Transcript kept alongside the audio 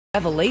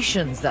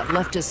Revelations that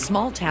left a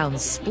small town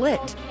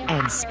split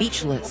and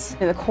speechless.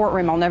 In the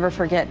courtroom, I'll never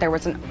forget, there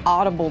was an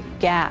audible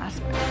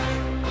gasp.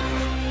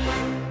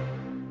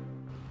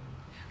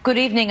 Good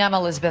evening, I'm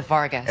Elizabeth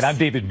Vargas. And I'm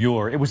David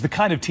Muir. It was the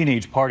kind of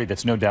teenage party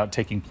that's no doubt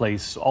taking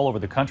place all over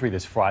the country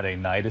this Friday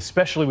night,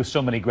 especially with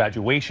so many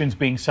graduations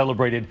being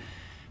celebrated.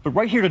 But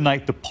right here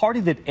tonight, the party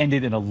that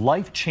ended in a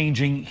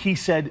life-changing he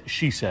said,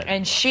 she said.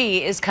 And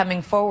she is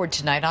coming forward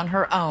tonight on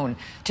her own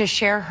to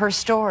share her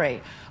story,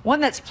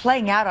 one that's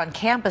playing out on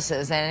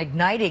campuses and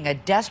igniting a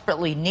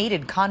desperately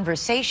needed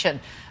conversation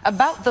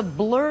about the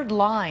blurred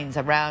lines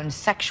around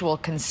sexual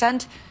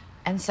consent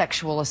and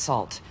sexual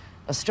assault.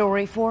 A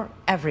story for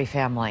every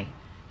family.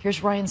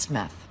 Here's Ryan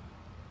Smith.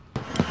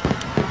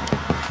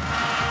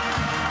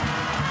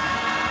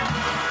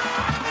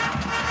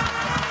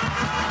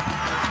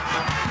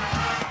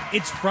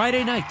 It's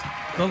Friday night.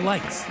 The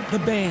lights, the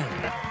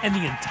band, and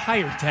the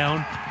entire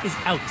town is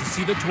out to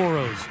see the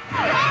Toros.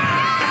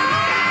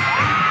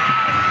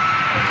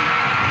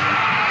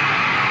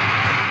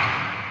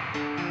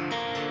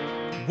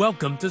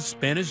 Welcome to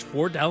Spanish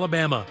Fort,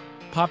 Alabama.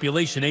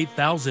 Population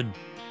 8,000.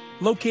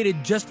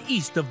 Located just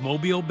east of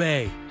Mobile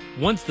Bay.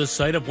 Once the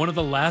site of one of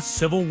the last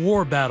Civil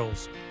War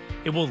battles.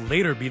 It will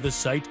later be the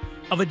site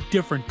of a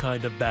different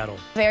kind of battle.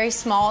 Very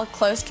small,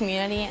 close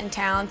community in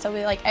town, so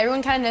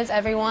everyone kind of knows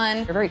everyone.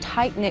 A very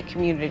tight-knit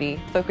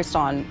community, focused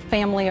on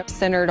family,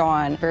 centered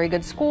on very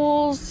good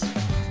schools.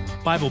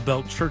 Bible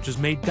Belt churches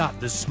may dot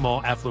this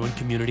small, affluent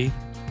community,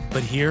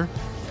 but here,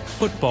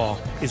 football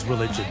is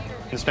religion.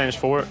 In Spanish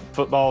Fort,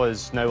 football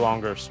is no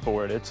longer a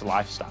sport, it's a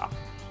lifestyle.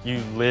 You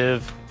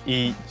live,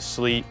 eat,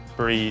 sleep,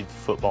 breathe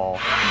football.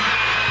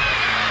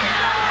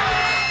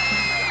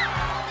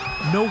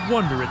 No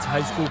wonder its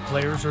high school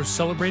players are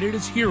celebrated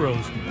as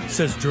heroes,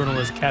 says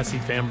journalist Cassie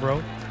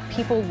Fambro.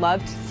 People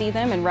love to see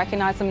them and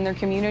recognize them in their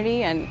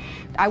community, and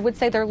I would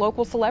say they're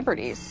local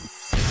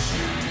celebrities.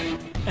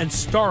 And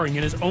starring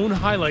in his own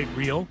highlight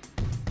reel,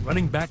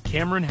 running back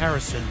Cameron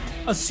Harrison,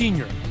 a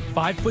senior,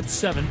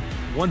 5'7",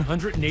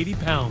 180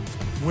 pounds,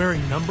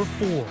 wearing number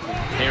 4.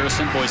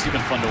 Harrison, boys, he's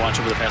been fun to watch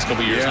over the past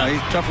couple years. Yeah, he's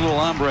a tough little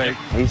hombre.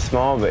 He's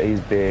small, but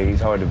he's big.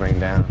 He's hard to bring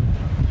down.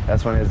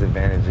 That's one of his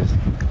advantages.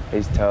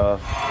 He's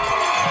tough.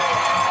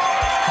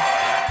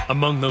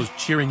 Among those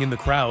cheering in the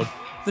crowd,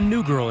 the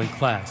new girl in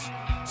class,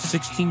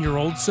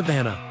 16-year-old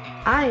Savannah.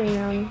 I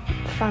am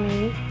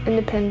funny,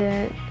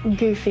 independent,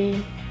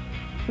 goofy,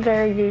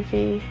 very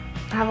goofy.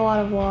 I have a lot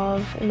of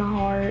love in my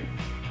heart.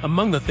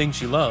 Among the things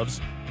she loves,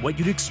 what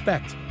you'd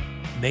expect: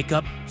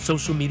 makeup,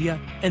 social media,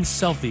 and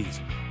selfies.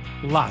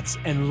 Lots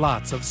and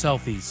lots of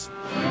selfies.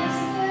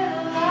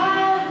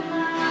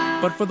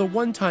 But for the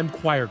one-time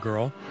choir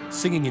girl,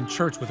 singing in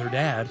church with her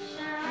dad,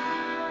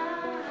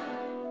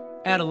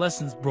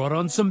 adolescence brought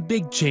on some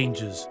big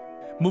changes,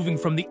 moving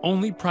from the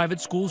only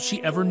private school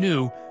she ever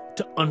knew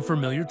to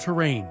unfamiliar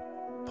terrain,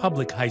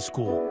 public high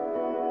school.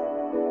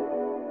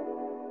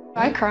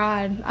 I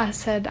cried. I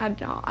said, I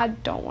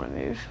don't want to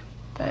move,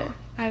 but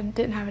I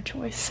didn't have a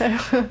choice,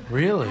 so.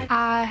 Really?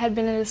 I had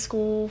been at a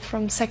school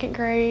from 2nd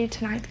grade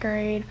to 9th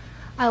grade.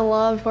 I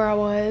loved where I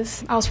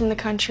was. I was from the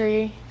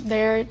country.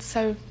 There, it's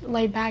so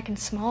laid back and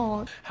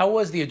small. How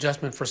was the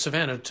adjustment for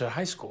Savannah to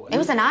high school? It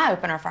was an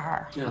eye-opener for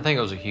her. Yeah. I think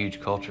it was a huge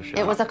culture shock.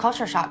 It was a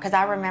culture shock, because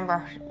I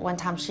remember one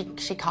time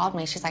she called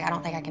me. She's like, I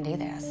don't think I can do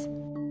this.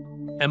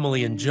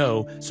 Emily and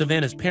Joe,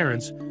 Savannah's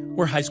parents,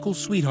 were high school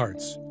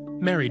sweethearts,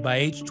 married by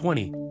age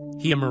 20.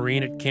 He a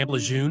Marine at Camp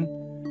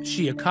Lejeune,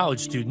 she a college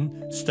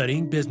student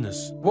studying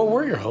business. What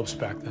were your hopes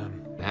back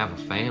then? To have a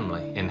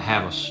family and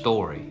have a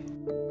story.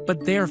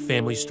 But their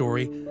family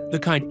story, the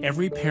kind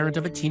every parent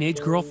of a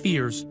teenage girl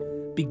fears,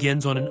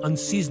 begins on an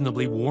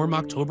unseasonably warm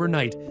October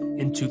night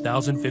in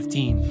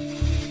 2015.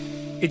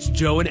 It's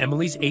Joe and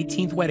Emily's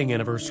 18th wedding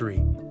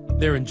anniversary.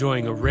 They're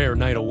enjoying a rare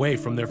night away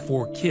from their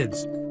 4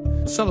 kids,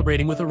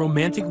 celebrating with a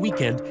romantic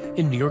weekend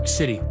in New York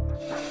City.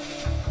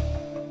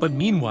 But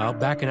meanwhile,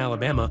 back in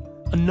Alabama,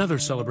 another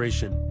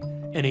celebration,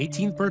 an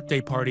 18th birthday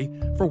party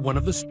for one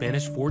of the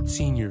Spanish Fort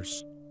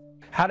seniors.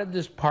 How did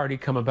this party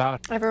come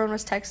about? Everyone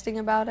was texting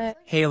about it.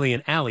 Haley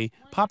and Allie,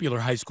 popular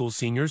high school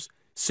seniors,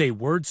 say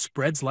word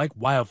spreads like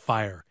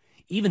wildfire,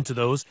 even to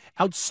those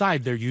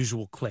outside their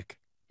usual clique.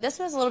 This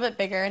was a little bit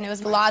bigger, and it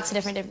was lots of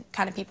different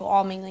kind of people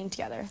all mingling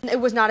together. It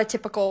was not a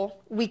typical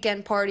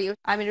weekend party.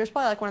 I mean, it was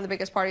probably like one of the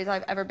biggest parties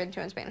I've ever been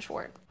to in Spanish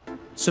Fort.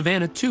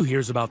 Savannah, too,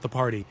 hears about the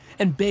party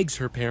and begs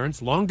her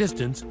parents, long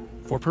distance,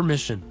 for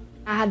permission.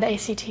 I had the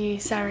ACT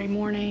Saturday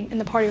morning,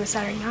 and the party was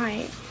Saturday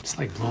night. It's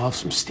like blow off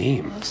some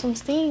steam. Blow some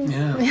steam.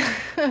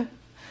 Yeah.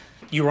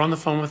 You were on the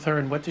phone with her,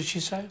 and what did she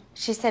say?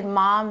 She said,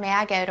 Mom, may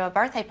I go to a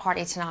birthday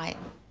party tonight?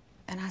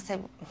 And I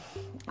said,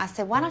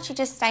 why don't you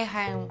just stay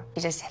home?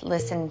 You just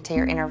listen to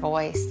your inner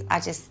voice.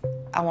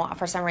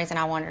 For some reason,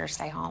 I wanted her to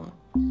stay home.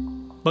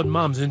 But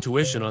Mom's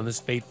intuition on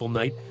this fateful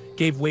night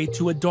gave way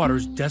to a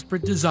daughter's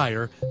desperate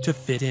desire to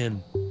fit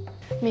in.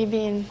 Me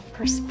being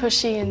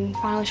pushy, and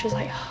finally she was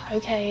like,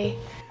 okay.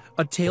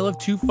 A tale of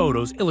 2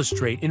 photos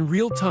illustrate in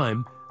real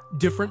time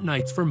different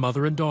nights for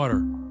mother and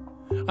daughter.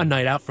 A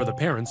night out for the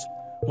parents,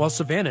 while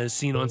Savannah is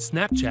seen on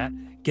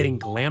Snapchat getting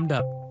glammed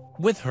up.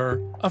 With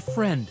her, a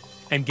friend.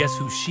 And guess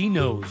who she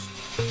knows?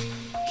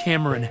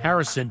 Cameron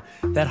Harrison,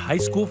 that high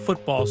school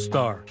football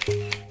star.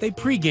 They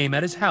pregame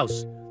at his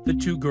house, the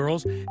two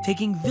girls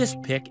taking this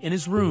pic in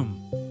his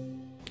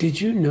room. Did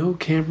you know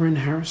Cameron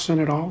Harrison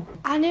at all?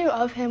 I knew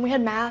of him. We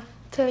had math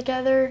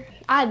together.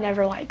 I had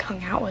never like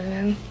hung out with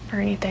him or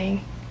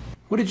anything.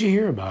 What did you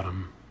hear about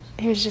him?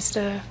 He was just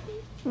a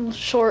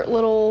short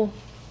little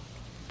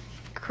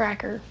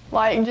cracker,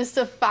 like just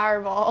a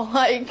fireball,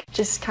 like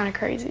just kind of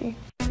crazy.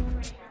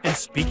 And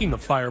speaking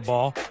of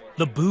fireball,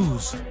 the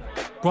booze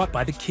brought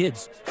by the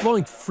kids,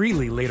 flowing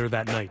freely later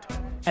that night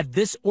at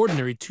this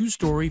ordinary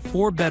 2-story,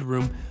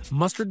 4-bedroom,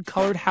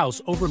 mustard-colored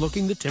house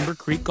overlooking the Timber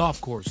Creek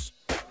golf course.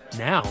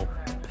 Now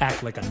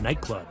packed like a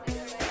nightclub.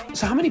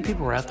 So how many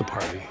people were at the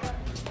party?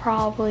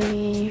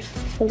 Probably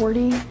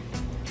 40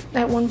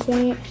 at one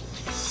point.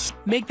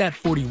 Make that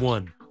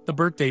 41. The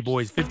birthday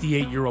boy's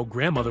 58-year-old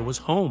grandmother was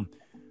home,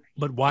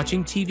 but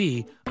watching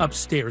TV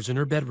upstairs in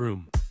her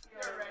bedroom.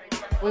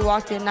 We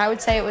walked in, and I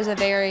would say it was a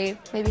very,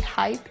 maybe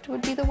hyped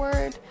would be the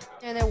word.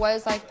 And there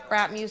was like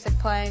rap music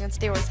playing, and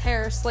there was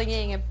hair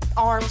slinging and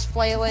arms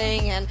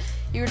flailing, and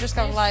you were just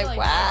kind of like,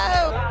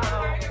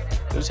 wow.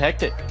 It was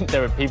hectic.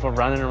 There were people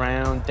running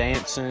around,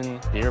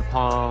 dancing, beer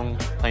pong,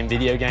 playing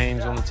video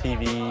games on the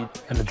TV.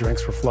 And the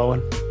drinks were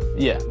flowing?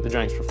 Yeah, the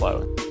drinks were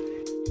flowing.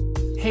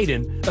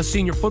 Hayden, a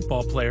senior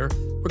football player,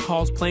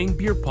 recalls playing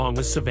beer pong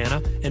with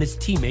Savannah and his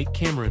teammate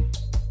Cameron.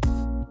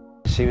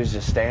 She was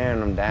just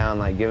staring him down,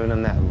 like giving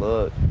him that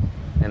look.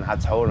 And I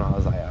told him, I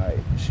was like, all right,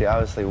 she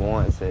obviously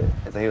wants it.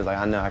 And so he was like,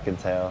 I know, I can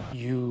tell.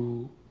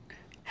 You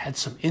had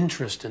some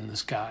interest in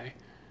this guy.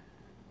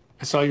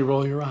 I saw you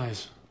roll your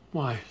eyes.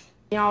 Why?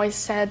 I always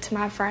said to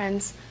my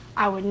friends,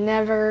 I would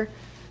never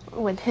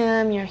with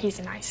him, you know, he's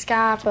a nice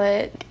guy,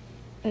 but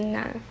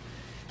no.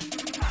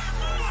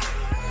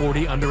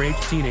 40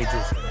 underage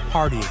teenagers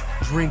partying,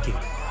 drinking,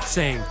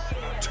 saying,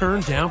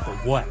 turn down for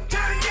what?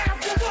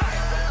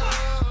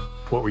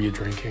 What were you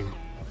drinking?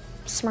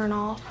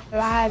 Smirnoff.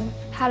 I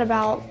had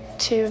about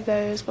 2 of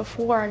those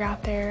before I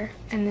got there,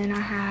 and then I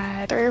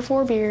had 3 or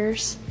 4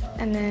 beers,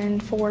 and then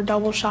 4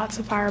 double shots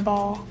of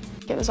Fireball.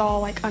 It was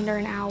all like under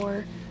an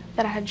hour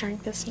that I had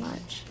drank this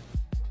much.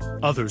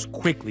 Others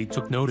quickly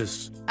took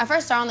notice. I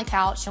first saw her on the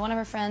couch, and one of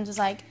her friends was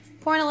like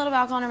pouring a little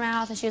alcohol in her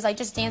mouth, and she was like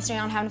just dancing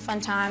around, having a fun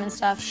time and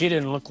stuff. She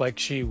didn't look like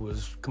she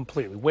was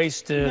completely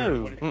wasted.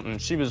 No,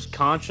 she was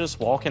conscious,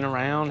 walking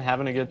around,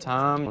 having a good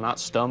time, not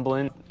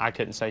stumbling. I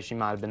couldn't say she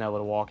might have been able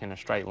to walk in a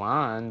straight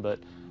line, but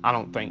I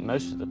don't think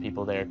most of the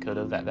people there could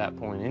have at that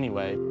point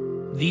anyway.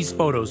 These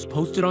photos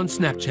posted on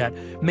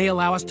Snapchat may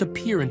allow us to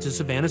peer into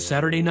Savannah's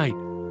Saturday night.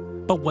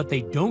 But what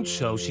they don't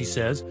show, she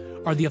says,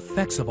 are the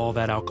effects of all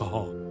that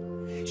alcohol.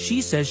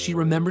 She says she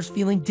remembers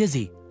feeling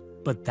dizzy,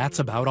 but that's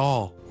about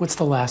all. What's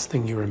the last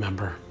thing you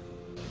remember?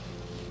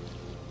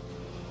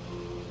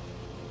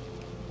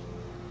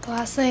 The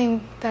last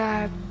thing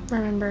that I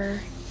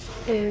remember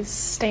is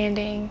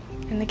standing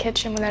in the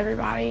kitchen with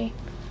everybody,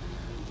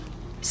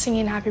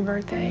 singing happy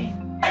birthday.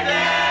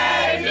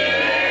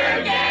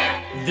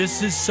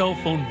 This is cell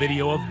phone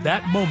video of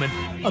that moment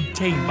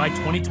obtained by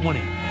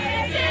 2020.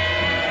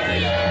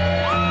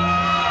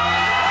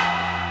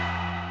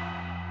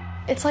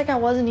 It's like I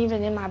wasn't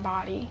even in my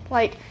body.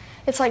 Like,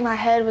 it's like my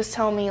head was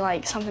telling me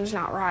like something's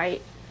not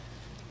right,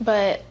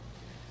 but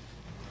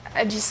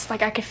I just,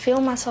 like, I could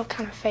feel myself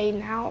kind of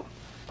fading out,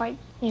 like,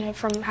 you know,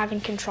 from having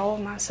control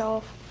of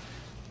myself.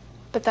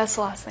 But that's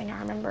the last thing I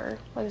remember,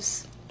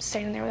 was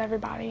standing there with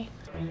everybody.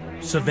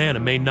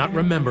 Savannah may not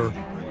remember,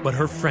 but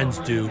her friends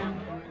do.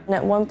 And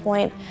at one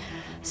point,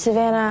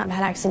 Savannah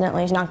had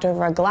accidentally knocked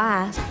over a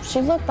glass. She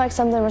looked like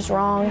something was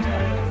wrong.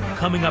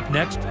 Coming up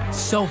next,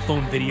 cell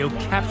phone video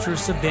captures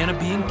Savannah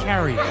being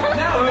carried. No,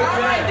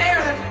 right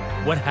there.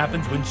 What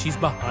happens when she's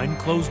behind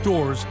closed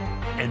doors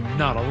and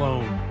not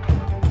alone?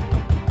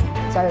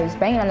 So I was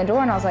banging on the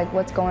door and I was like,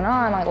 what's going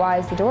on? Like, why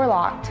is the door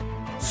locked?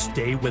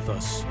 Stay with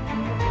us.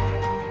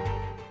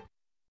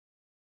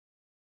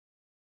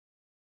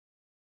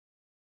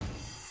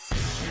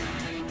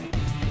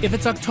 If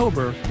it's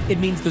October, it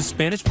means the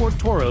Spanish Fort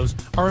Toros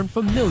are in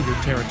familiar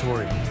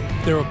territory.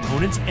 Their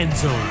opponent's end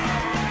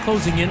zone,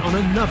 closing in on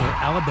another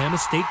Alabama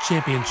State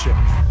championship.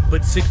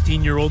 But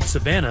 16-year-old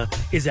Savannah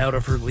is out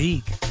of her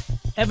league.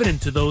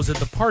 Evident to those at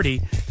the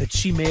party that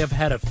she may have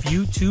had a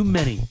few too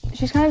many.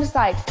 She's kind of just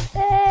like,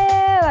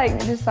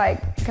 just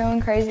like going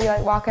crazy,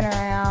 like walking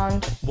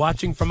around.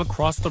 Watching from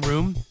across the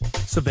room,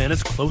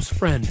 Savannah's close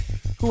friend,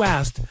 who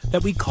asked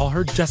that we call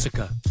her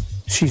Jessica.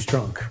 She's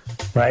drunk,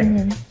 right?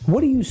 Mm-hmm.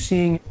 What are you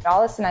seeing?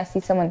 All of a sudden I see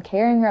someone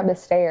carrying her up the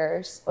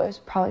stairs. It was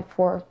probably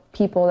 4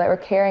 people that were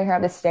carrying her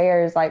up the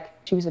stairs like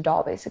she was a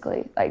doll,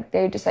 basically. Like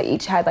they just like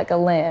each had like a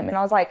limb. And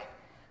I was like,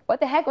 what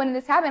the heck, when did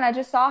this happen? I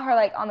just saw her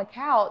like on the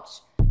couch.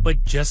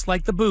 But just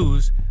like the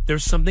booze,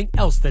 there's something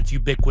else that's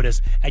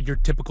ubiquitous at your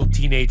typical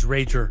teenage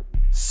rager.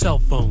 Cell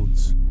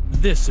phones.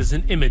 This is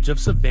an image of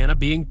Savannah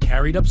being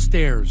carried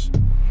upstairs.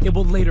 It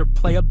will later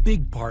play a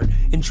big part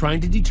in trying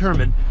to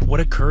determine what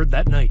occurred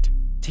that night.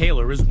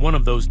 Taylor is one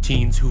of those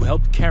teens who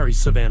helped carry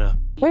Savannah.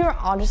 We were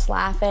all just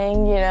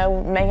laughing, you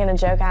know, making a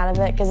joke out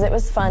of it because it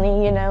was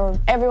funny, you know.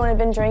 Everyone had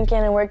been drinking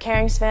and we're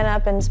carrying Savannah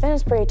up, and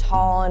Savannah's pretty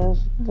tall and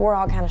we're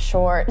all kind of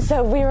short.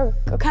 So we were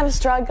kind of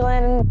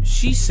struggling.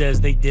 She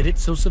says they did it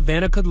so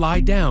Savannah could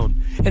lie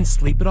down and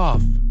sleep it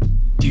off.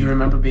 Do you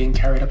remember being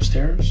carried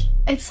upstairs?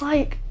 It's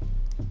like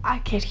I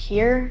could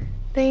hear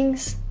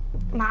things.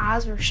 My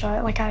eyes were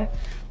shut,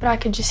 but I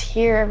could just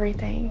hear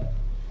everything.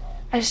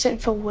 I just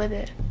didn't feel with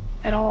it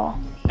at all.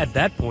 At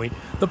that point,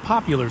 the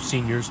popular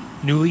seniors,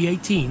 newly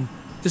 18,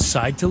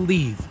 decide to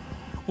leave,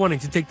 wanting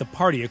to take the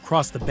party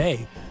across the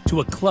bay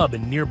to a club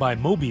in nearby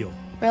Mobile.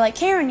 We're like,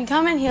 Cameron, you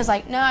coming? He was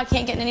like, no, I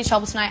can't get in any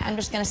trouble tonight. I'm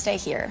just going to stay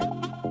here.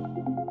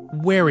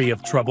 Wary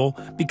of trouble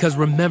because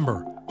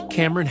remember,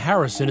 Cameron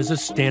Harrison is a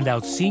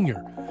standout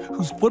senior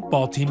whose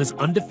football team is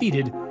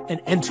undefeated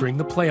and entering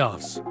the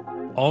playoffs.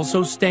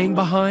 Also staying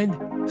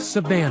behind,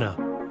 Savannah.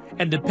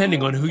 And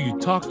depending on who you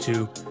talk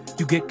to,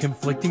 you get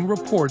conflicting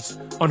reports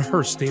on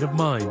her state of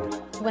mind.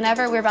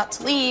 Whenever we were about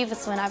to leave,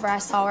 it's whenever I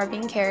saw her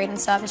being carried and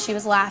stuff, and she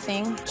was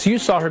laughing. So you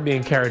saw her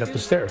being carried up the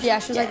stairs? Yeah,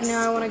 she was like, no,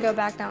 I want to go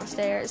back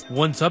downstairs.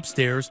 Once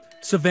upstairs,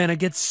 Savannah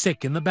gets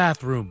sick in the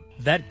bathroom.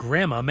 That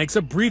grandma makes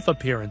a brief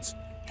appearance,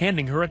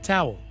 handing her a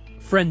towel.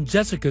 Friend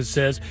Jessica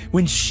says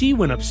when she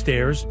went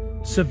upstairs,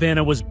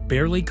 Savannah was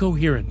barely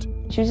coherent.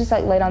 She was just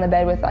like laid on the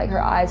bed with like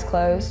her eyes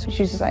closed.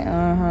 She was just like,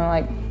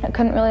 like I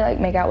couldn't really like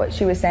make out what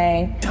she was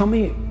saying. Tell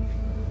me,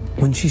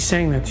 when she's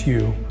saying that to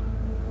you,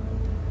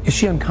 is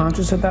she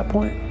unconscious at that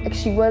point? Like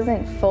she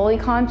wasn't fully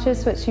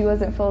conscious, but she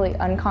wasn't fully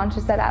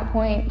unconscious at that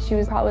point. She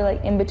was probably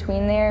like in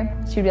between there.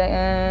 She'd be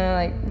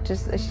like she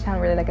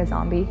sounded really like a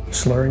zombie.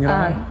 Slurring it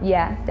out?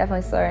 Yeah,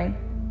 definitely slurring.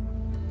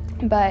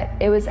 But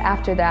it was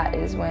after that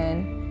is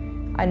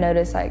when I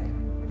noticed like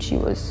she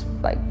was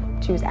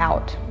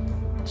out.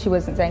 She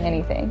wasn't saying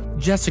anything.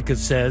 Jessica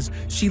says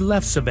she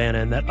left Savannah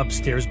in that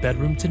upstairs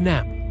bedroom to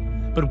nap.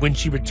 But when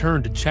she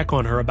returned to check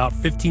on her about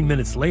 15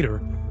 minutes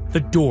later, the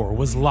door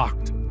was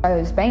locked. I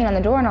was banging on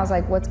the door and I was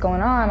like, what's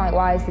going on? Like,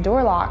 why is the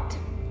door locked?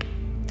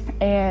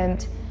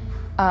 And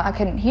I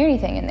couldn't hear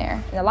anything in there.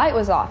 And the light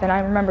was off, and I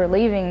remember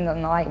leaving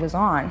and the light was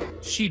on.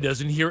 She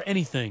doesn't hear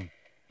anything.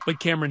 But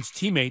Cameron's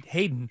teammate,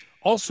 Hayden,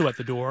 also at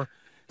the door,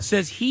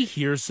 says he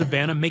hears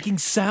Savannah making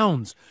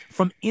sounds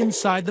from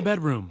inside the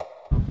bedroom.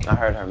 I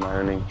heard her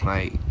moaning,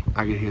 like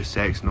I could hear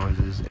sex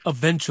noises.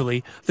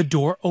 Eventually, the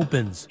door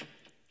opens,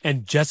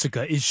 and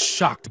Jessica is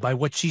shocked by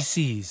what she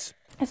sees.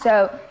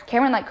 So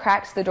Cameron like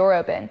cracks the door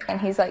open, and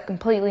he's like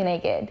completely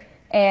naked.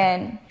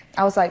 And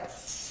I was like,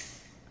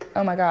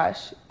 oh my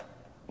gosh,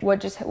 what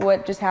just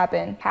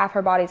happened? Half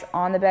her body's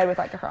on the bed with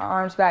like her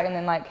arms back, and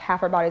then like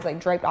half her body's like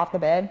draped off the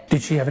bed.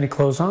 Did she have any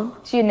clothes on?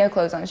 She had no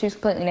clothes on. She was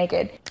completely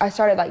naked. I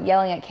started like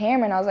yelling at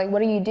Cameron. I was like,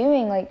 what are you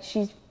doing? Like,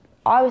 she's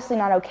obviously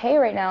not okay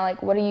right now.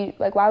 Like,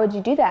 why would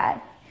you do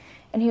that?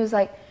 And he was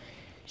like,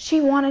 she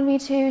wanted me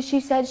to. She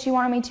said she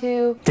wanted me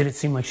to. Did it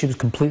seem like she was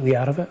completely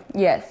out of it?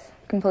 Yes,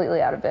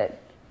 completely out of it.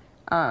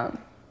 I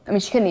mean,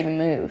 she couldn't even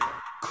move.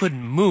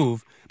 Couldn't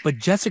move, but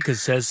Jessica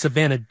says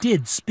Savannah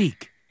did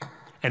speak.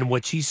 And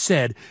what she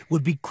said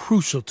would be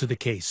crucial to the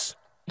case.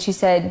 She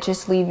said,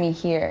 just leave me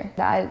here.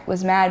 I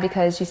was mad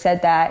because she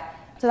said that.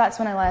 So that's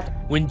when I left.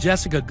 When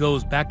Jessica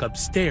goes back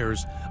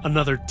upstairs,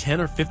 another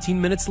 10 or 15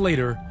 minutes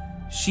later,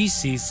 she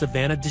sees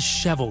Savannah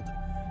disheveled,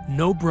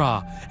 no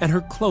bra, and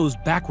her clothes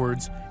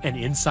backwards and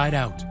inside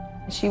out.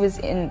 She was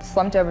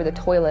slumped over the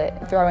toilet,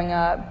 throwing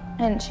up.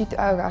 And she threw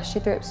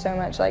up so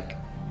much. Like,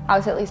 I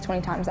was at least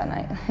 20 times that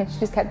night. She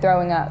just kept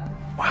throwing up.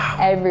 Wow.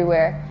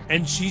 Everywhere.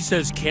 And she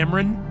says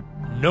Cameron,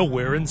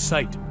 nowhere in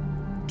sight.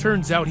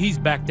 Turns out he's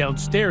back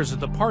downstairs at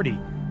the party,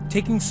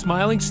 taking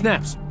smiling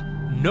snaps.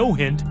 No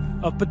hint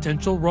of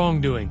potential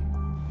wrongdoing.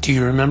 Do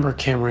you remember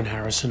Cameron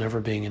Harrison ever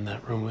being in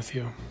that room with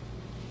you?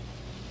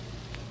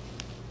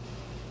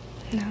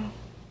 No.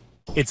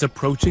 It's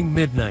approaching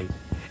midnight,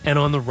 and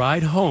on the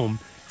ride home,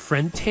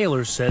 friend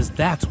Taylor says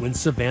that's when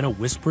Savannah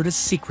whispered a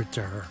secret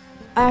to her.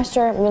 I asked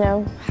her,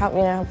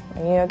 are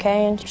you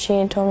okay? And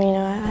she told me,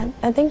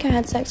 I think I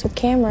had sex with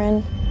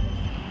Cameron.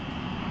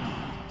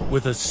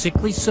 With a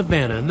sickly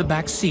Savannah in the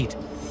back seat,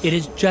 it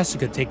is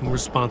Jessica taking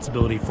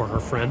responsibility for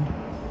her friend,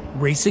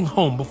 racing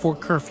home before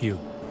curfew.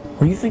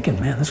 Were you thinking,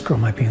 man, this girl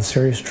might be in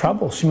serious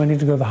trouble. She might need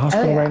to go to the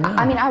hospital right now.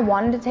 I mean, I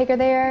wanted to take her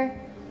there,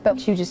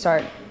 but she would just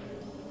start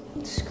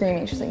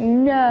screaming. She was like,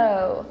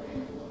 no.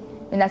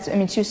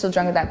 And she was still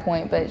drunk at that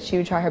point, but she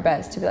would try her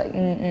best to be like,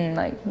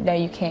 like, no,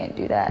 you can't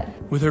do that.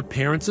 With her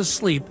parents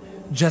asleep,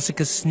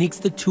 Jessica sneaks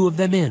the two of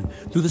them in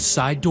through the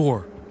side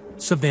door.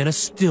 Savannah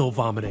still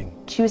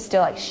vomiting. She was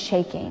still like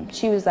shaking.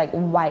 She was like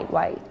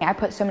white. I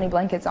put so many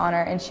blankets on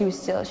her, and she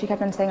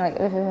kept on saying like,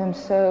 I'm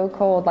so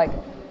cold. Like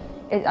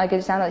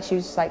it sounded like she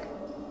was just like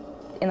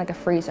in like a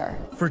freezer.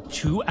 For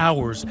 2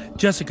 hours,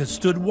 Jessica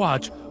stood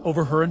watch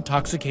over her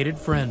intoxicated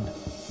friend.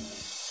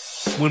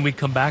 When we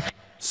come back,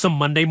 some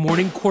Monday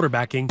morning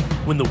quarterbacking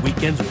when the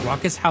weekend's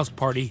raucous house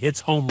party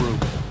hits homeroom.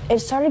 It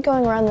started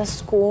going around the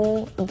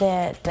school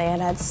that they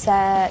had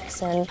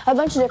sex and a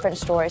bunch of different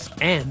stories.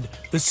 And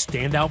the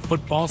standout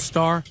football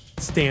star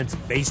stands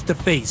face to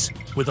face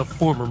with a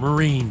former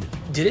Marine.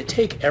 Did it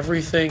take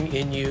everything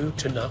in you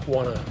to not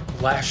want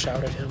to lash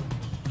out at him?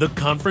 The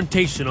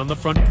confrontation on the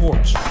front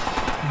porch.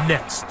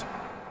 Next.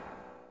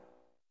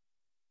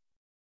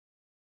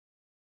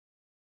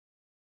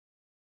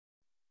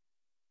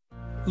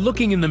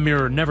 Looking in the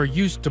mirror never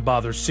used to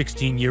bother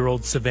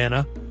 16-year-old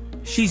Savannah.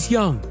 She's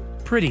young,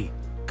 pretty,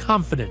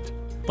 confident.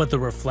 But the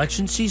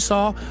reflection she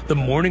saw the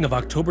morning of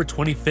October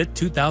 25th,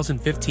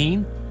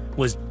 2015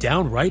 was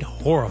downright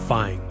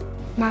horrifying.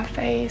 My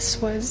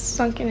face was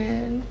sunken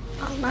in.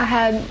 I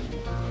had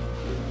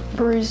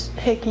bruised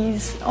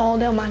hickeys all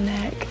down my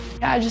neck.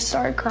 I just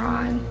started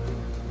crying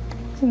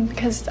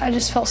because I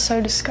just felt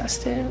so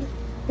disgusted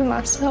with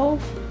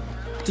myself.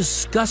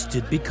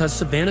 Disgusted because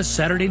Savannah's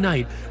Saturday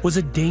night was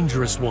a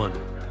dangerous one,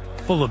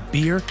 full of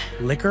beer,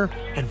 liquor,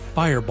 and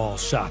fireball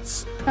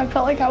shots. I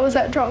felt like I was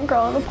that drunk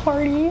girl at the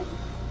party,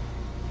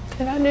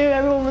 and I knew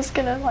everyone was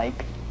gonna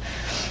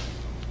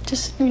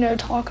just,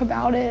 talk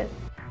about it.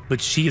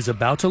 But she is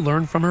about to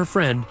learn from her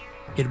friend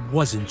it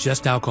wasn't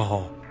just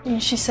alcohol.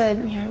 And she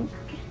said, you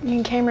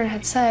and Cameron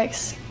had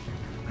sex,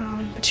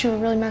 but you were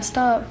really messed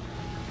up.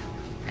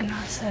 And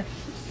I said,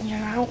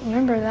 I don't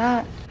remember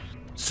that.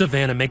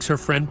 Savannah makes her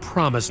friend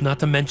promise not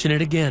to mention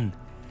it again.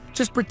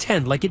 Just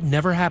pretend like it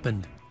never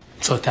happened.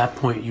 So at that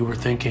point, you were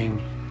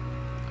thinking,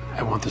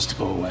 I want this to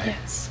go away.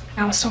 Yes.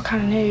 I was still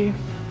kind of new,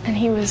 and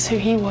he was who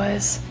he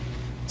was.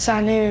 So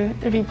I knew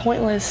it'd be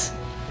pointless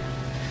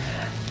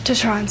to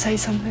try and say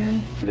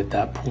something. But at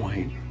that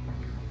point,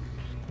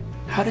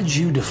 how did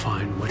you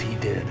define what he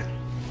did?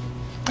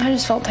 I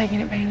just felt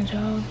taken advantage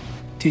of.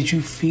 Did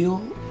you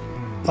feel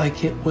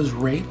like it was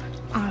rape?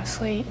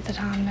 Honestly, at the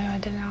time, no, I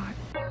did not.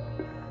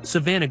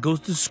 Savannah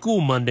goes to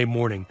school Monday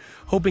morning,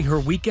 hoping her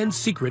weekend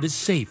secret is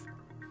safe.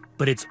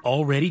 But it's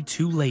already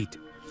too late.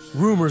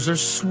 Rumors are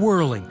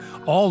swirling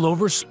all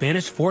over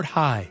Spanish Fort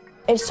High.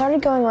 It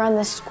started going around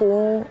the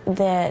school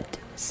that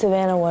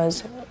Savannah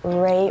was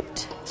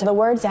raped. So the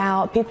word's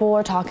out, people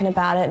were talking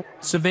about it.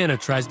 Savannah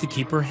tries to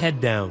keep her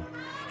head down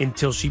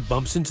until she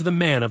bumps into the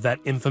man of that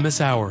infamous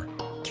hour,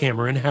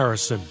 Cameron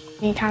Harrison.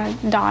 He kind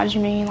of dodged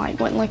me,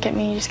 wouldn't look at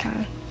me, just kind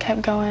of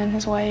kept going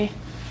his way.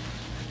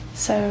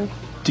 So.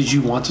 Did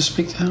you want to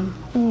speak to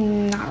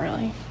him? Not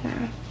really, no.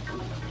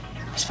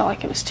 I just felt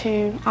like it was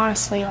too,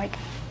 honestly,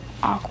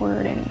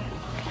 awkward and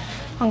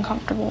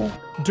uncomfortable.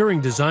 During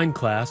design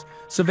class,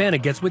 Savannah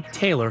gets with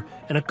Taylor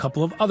and a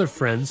couple of other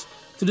friends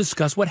to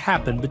discuss what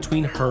happened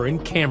between her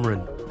and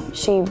Cameron.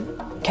 She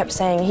kept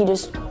saying he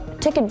just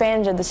took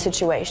advantage of the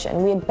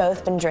situation. We had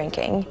both been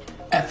drinking.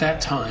 At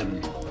that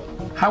time,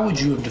 how would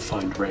you have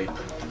defined rape?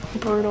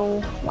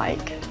 Brutal,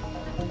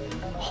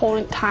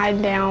 holding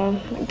tied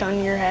down, gun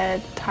to your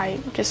head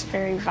type, just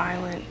very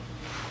violent.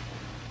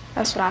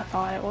 That's what I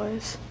thought it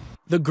was.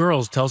 The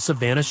girls tell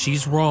Savannah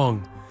she's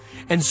wrong,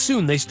 and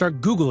soon they start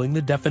Googling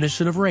the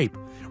definition of rape,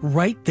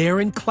 right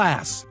there in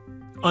class.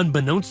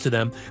 Unbeknownst to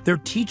them, their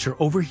teacher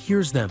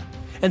overhears them,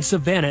 and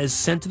Savannah is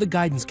sent to the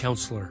guidance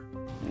counselor.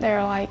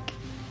 They're like,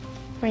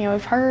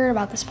 we've heard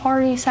about this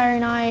party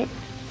Saturday night.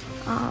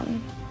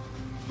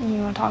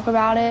 You want to talk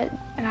about it?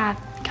 And I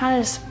kind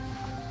of just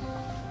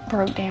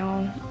broke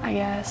down, I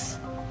guess,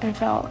 and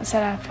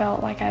said I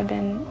felt like I'd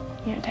been,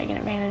 taken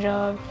advantage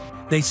of.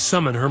 They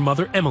summon her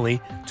mother, Emily,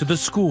 to the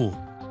school.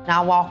 And I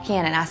walk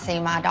in and I see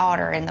my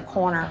daughter in the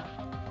corner,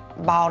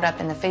 balled up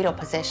in the fetal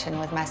position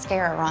with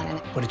mascara running.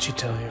 What did she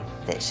tell you?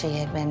 That she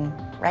had been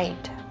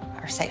raped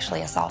or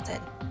sexually assaulted.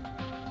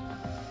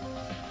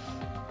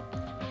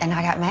 And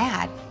I got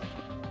mad.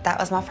 That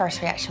was my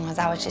first reaction,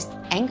 I was just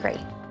angry.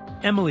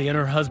 Emily and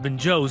her husband,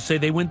 Joe, say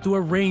they went through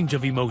a range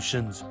of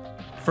emotions.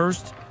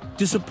 First,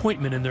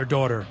 disappointment in their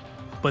daughter,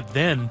 but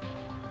then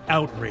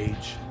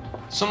outrage.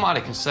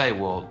 Somebody can say,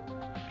 well,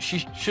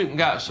 she shouldn't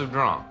got so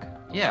drunk.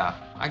 Yeah,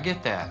 I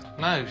get that.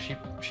 No,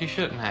 she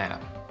shouldn't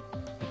have.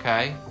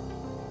 Okay?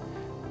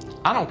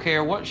 I don't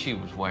care what she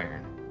was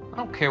wearing. I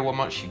don't care what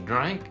much she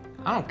drank.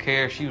 I don't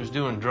care if she was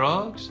doing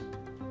drugs.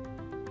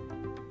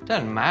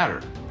 Doesn't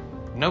matter.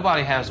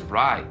 Nobody has the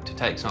right to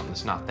take something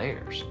that's not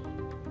theirs.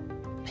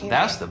 Period.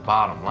 That's the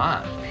bottom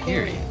line,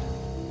 period.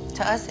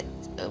 To us, it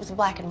was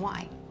black and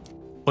white.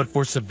 But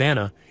for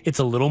Savannah, it's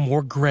a little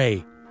more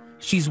gray.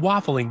 She's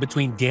waffling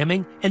between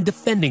damning and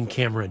defending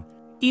Cameron,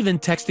 even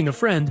texting a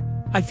friend,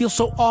 "I feel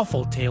so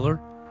awful,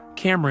 Taylor.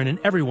 Cameron and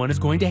everyone is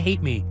going to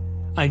hate me.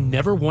 I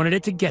never wanted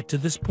it to get to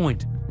this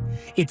point."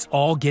 It's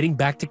all getting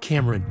back to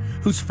Cameron,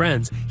 whose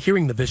friends,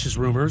 hearing the vicious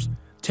rumors,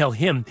 tell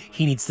him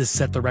he needs to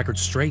set the record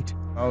straight.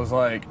 I was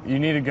like, you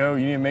need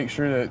to make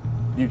sure that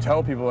you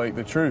tell people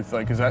the truth,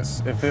 because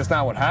if that's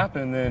not what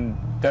happened, then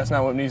that's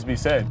not what needs to be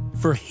said.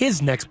 For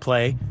his next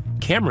play,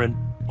 Cameron,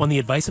 on the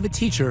advice of a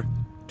teacher,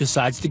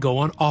 decides to go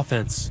on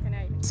offense.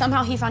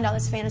 Somehow he found out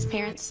that Savannah's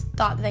parents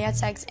thought that they had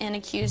sex and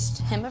accused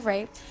him of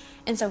rape.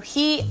 And so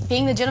he,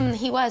 being the gentleman that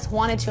he was,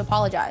 wanted to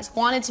apologize,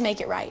 wanted to make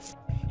it right.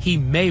 He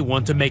may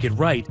want to make it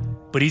right,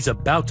 but he's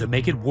about to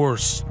make it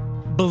worse.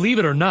 Believe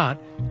it or not,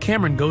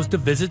 Cameron goes to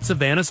visit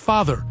Savannah's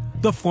father,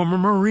 the former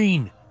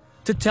Marine,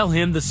 to tell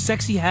him the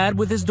sex he had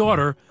with his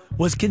daughter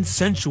was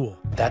consensual.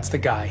 That's the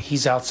guy.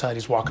 He's outside.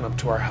 He's walking up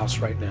to our house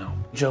right now.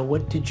 Joe,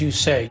 what did you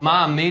say?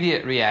 My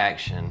immediate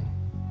reaction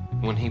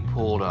when he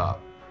pulled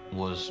up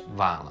was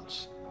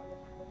violence.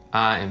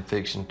 I am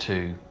fixing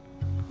to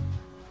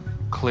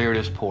clear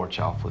this porch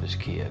off with his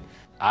kid.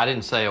 I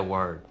didn't say a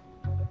word.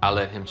 I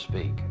let him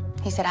speak.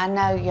 He said, I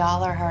know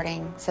y'all are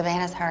hurting,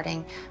 Savannah's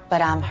hurting,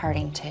 but I'm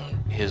hurting too.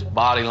 His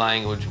body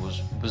language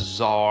was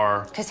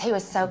bizarre. Because he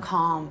was so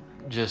calm.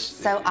 Just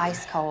so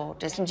ice cold.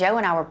 Just Joe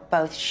and I were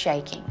both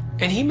shaking.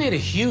 And he made a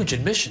huge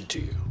admission to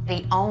you.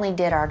 He only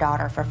did our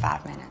daughter for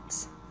 5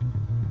 minutes.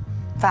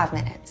 5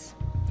 minutes.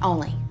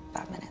 Only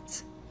 5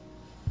 minutes.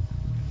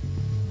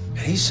 And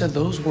he said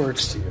those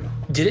words to you.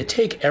 Did it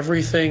take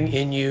everything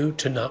in you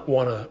to not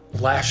want to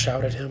lash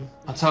out at him?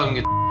 I told him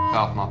to get the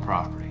off my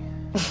property.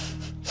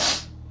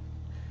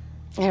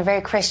 In a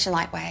very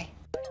Christian-like way.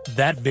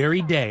 That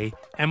very day,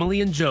 Emily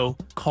and Joe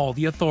call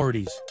the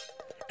authorities,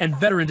 and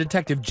veteran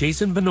detective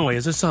Jason Vanoy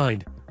is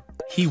assigned.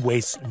 He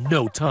wastes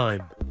no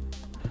time.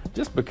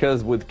 Just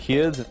because with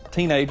kids,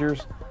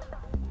 teenagers,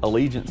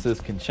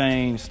 allegiances can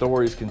change,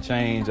 stories can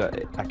change. I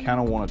kind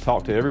of want to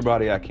talk to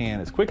everybody I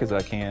can as quick as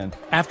I can.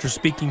 After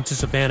speaking to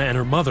Savannah and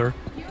her mother,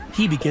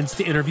 he begins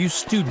to interview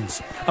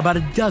students, about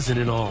a dozen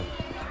in all.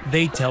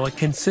 They tell a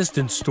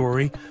consistent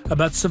story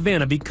about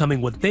Savannah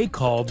becoming what they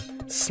called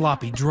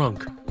sloppy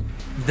drunk.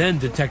 Then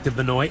Detective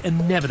Vanoy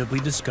inevitably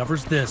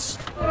discovers this.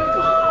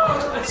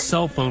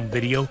 Cell phone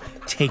video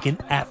taken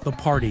at the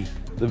party.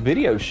 The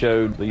video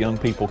showed the young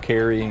people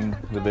carrying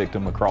the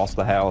victim across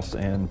the house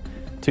and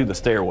to the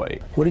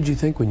stairway. What did you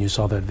think when you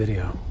saw that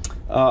video?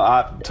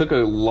 I took a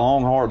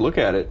long, hard look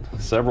at it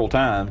several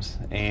times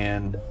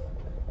and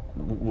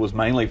was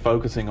mainly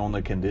focusing on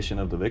the condition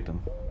of the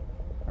victim.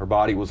 Her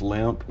body was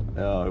limp.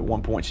 At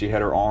one point she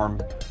had her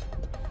arm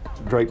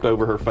draped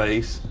over her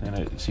face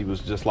and she was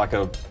just like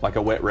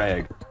a wet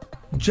rag.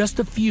 Just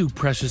a few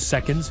precious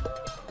seconds,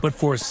 but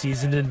for a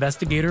seasoned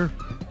investigator,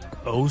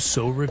 oh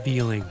so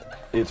revealing.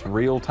 It's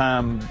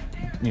real-time,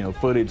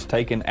 footage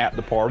taken at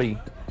the party,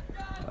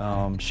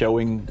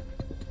 showing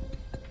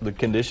the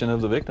condition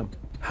of the victim.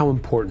 How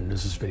important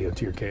is this video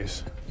to your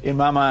case? In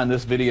my mind,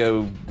 this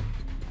video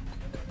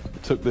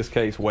took this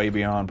case way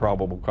beyond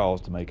probable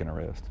cause to make an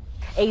arrest.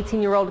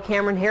 18-year-old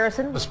Cameron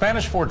Harrison, the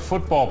Spanish Fort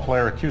football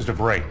player accused of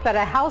rape, at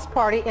a house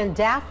party in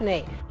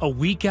Daphne. A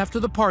week after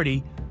the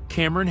party,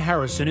 Cameron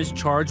Harrison is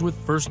charged with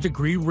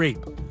first-degree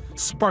rape,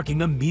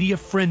 sparking a media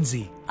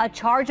frenzy. A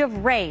charge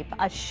of rape,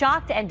 a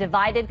shocked and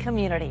divided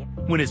community.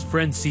 When his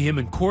friends see him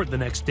in court the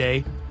next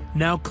day,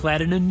 now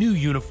clad in a new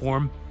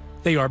uniform,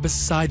 they are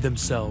beside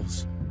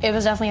themselves. It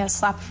was definitely a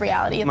slap of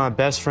reality. My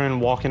best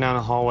friend walking down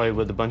the hallway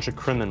with a bunch of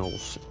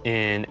criminals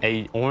in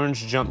an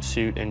orange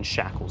jumpsuit and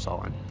shackles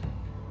on,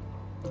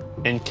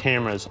 and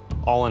cameras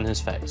all in his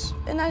face.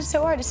 And it's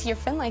so hard to see your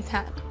friend like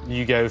that.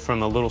 You go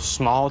from a little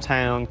small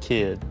town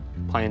kid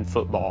playing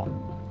football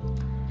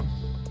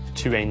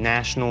to a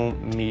national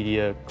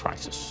media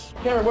crisis.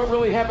 Cameron, what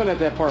really happened at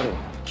that party?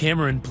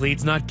 Cameron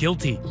pleads not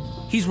guilty.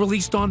 He's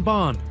released on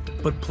bond,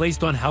 but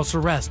placed on house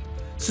arrest,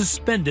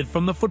 suspended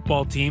from the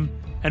football team,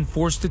 and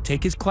forced to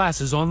take his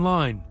classes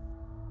online.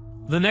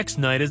 The next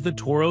night is the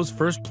Toros'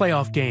 first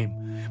playoff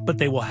game, but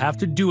they will have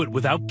to do it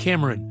without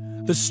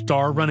Cameron, the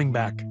star running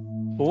back.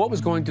 Well, what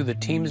was going through the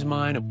team's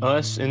mind?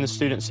 Us in the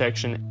student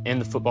section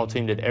and the football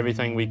team did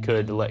everything we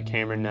could to let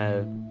Cameron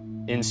know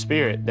in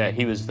spirit that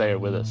he was there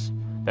with us,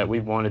 that we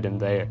wanted him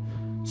there.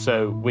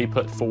 So we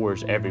put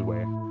 4s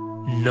everywhere.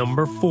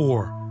 Number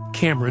 4,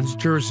 Cameron's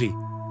jersey,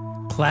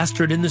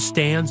 plastered in the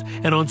stands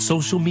and on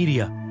social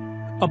media.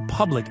 A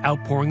public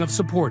outpouring of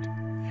support,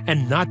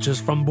 and not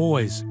just from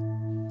boys.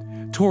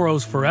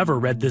 Toros Forever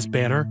read this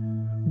banner.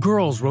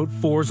 Girls wrote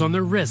 4s on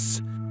their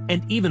wrists,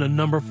 and even a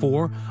number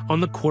 4 on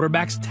the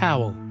quarterback's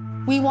towel.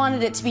 We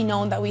wanted it to be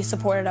known that we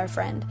supported our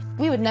friend.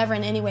 We would never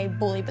in any way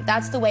bully, but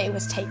that's the way it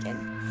was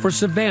taken. For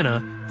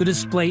Savannah, the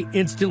display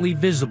instantly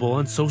visible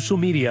on social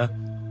media,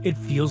 it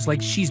feels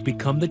like she's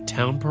become the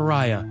town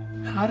pariah.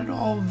 How did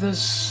all of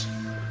this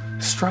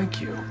strike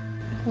you?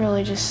 It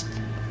really just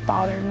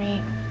bothered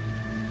me.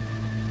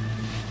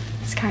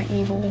 It's kind of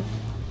evil.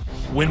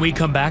 When we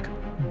come back,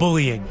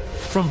 bullying,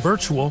 from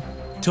virtual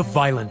to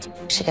violent.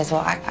 She goes,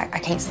 well, I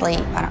can't sleep.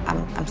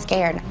 I'm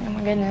scared. Oh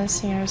my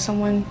goodness,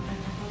 someone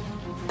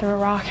threw a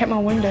rock at my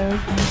window.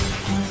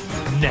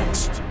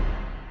 Next.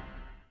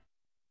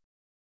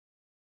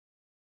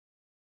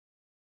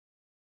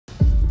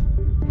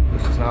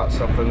 This is not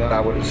something that I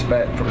would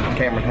expect from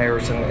Cameron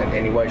Harrison in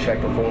any way,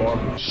 shape, or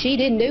form. She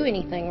didn't do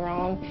anything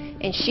wrong,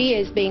 and she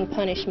is being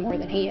punished more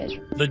than he is.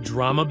 The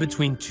drama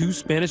between 2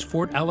 Spanish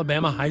Fort,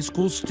 Alabama high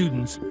school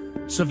students,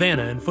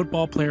 Savannah and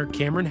football player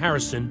Cameron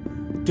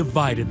Harrison,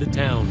 divided the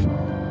town.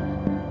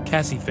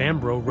 Cassie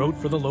Fambro wrote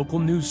for the local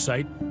news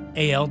site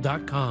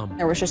AL.com.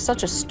 There was just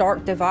such a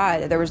stark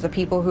divide. There was the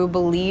people who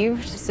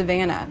believed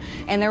Savannah,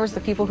 and there was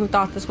the people who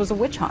thought this was a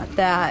witch hunt,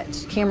 that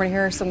Cameron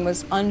Harrison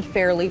was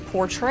unfairly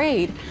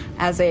portrayed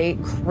as a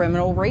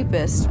criminal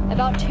rapist.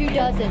 About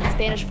 24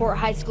 Spanish Fort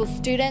High School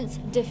students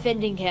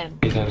defending him.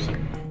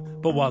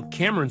 But while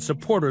Cameron's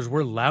supporters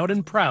were loud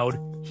and proud,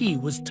 he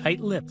was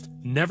tight-lipped,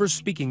 never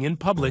speaking in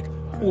public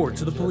or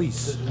to the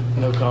police.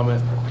 No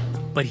comment.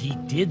 But he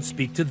did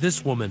speak to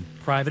this woman,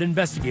 private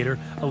investigator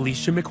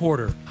Alicia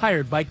McWhorter,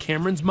 hired by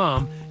Cameron's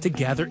mom to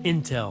gather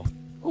intel.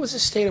 What was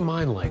his state of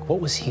mind like? What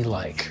was he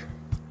like?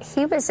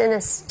 He was in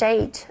a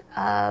state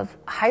of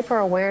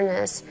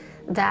hyper-awareness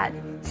that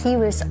he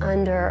was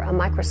under a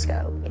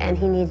microscope and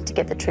he needed to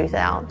get the truth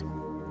out.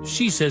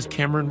 She says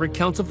Cameron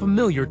recounts a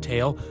familiar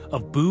tale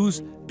of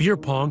booze, beer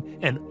pong,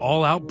 and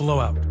all-out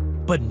blowout.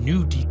 But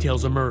new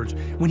details emerge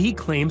when he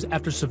claims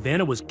after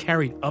Savannah was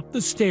carried up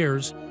the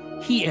stairs,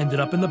 he ended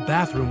up in the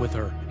bathroom with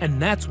her.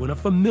 And that's when a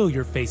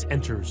familiar face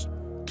enters.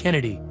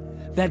 Kennedy,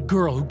 that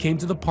girl who came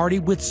to the party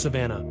with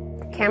Savannah.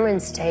 Cameron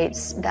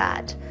states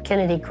that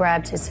Kennedy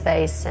grabbed his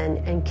face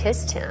and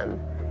kissed him,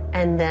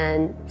 and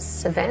then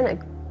Savannah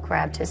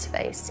grabbed his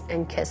face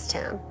and kissed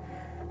him.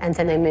 And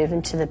then they move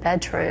into the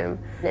bedroom.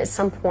 And at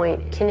some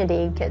point,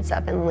 Kennedy gets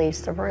up and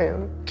leaves the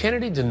room.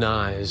 Kennedy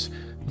denies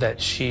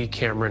that she,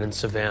 Cameron, and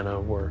Savannah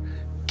were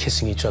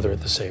kissing each other at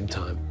the same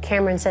time.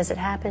 Cameron says it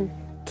happened.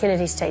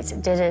 Kennedy states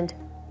it didn't.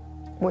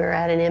 We're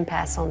at an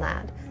impasse on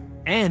that.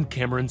 And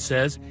Cameron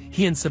says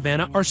he and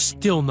Savannah are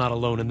still not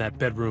alone in that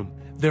bedroom.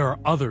 There are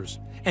others,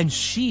 and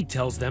she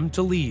tells them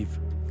to leave.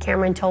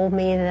 Cameron told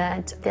me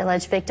that the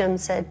alleged victim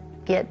said,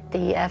 "Get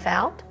the F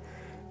out,"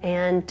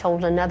 and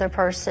told another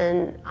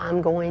person,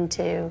 "I'm going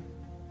to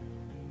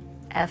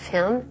F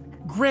him."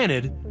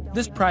 Granted,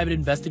 this private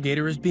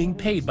investigator is being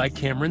paid by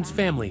Cameron's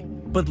family,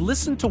 but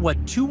listen to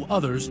what two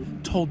others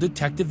told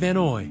Detective Van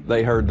Oy.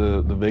 They heard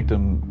the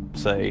victim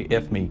say,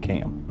 "F me,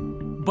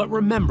 Cam." But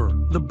remember,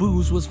 the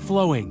booze was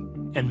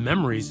flowing, and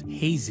memories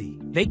hazy.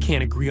 They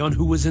can't agree on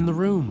who was in the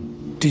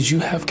room. Did you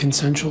have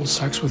consensual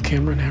sex with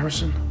Cameron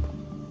Harrison?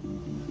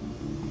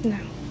 No.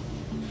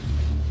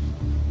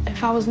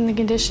 If I was in the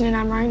condition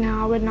I'm right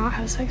now, I would not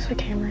have sex with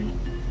Cameron.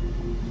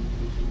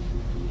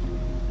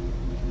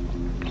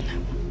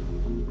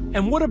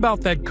 And what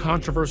about that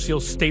controversial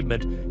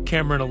statement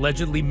Cameron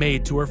allegedly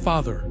made to her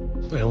father?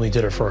 I only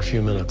did it for a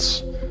few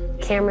minutes.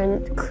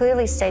 Cameron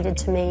clearly stated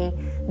to me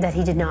that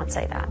he did not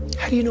say that.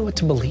 How do you know what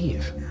to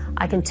believe?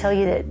 I can tell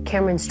you that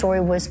Cameron's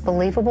story was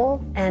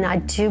believable, and I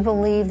do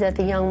believe that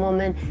the young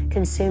woman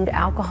consumed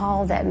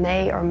alcohol that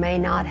may or may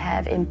not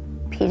have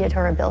impeded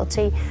her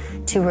ability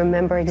to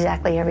remember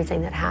exactly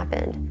everything that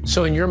happened.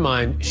 So in your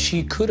mind,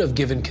 she could have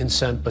given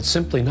consent but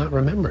simply not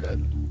remembered it?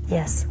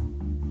 Yes,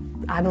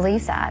 I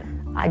believe that.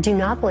 I do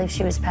not believe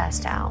she was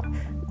passed out.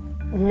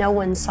 No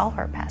one saw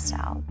her passed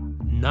out.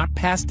 Not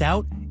passed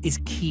out is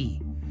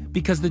key,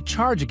 because the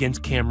charge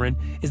against Cameron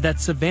is that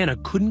Savannah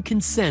couldn't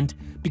consent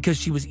because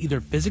she was either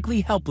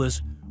physically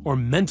helpless or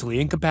mentally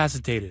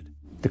incapacitated.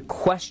 The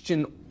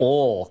question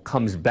all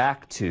comes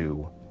back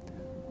to,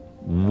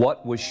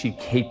 what was she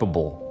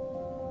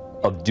capable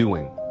of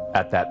doing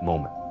at that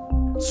moment?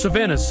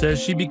 Savannah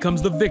says she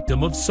becomes the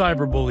victim of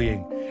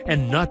cyberbullying,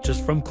 and not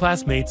just from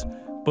classmates,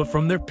 but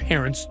from their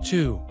parents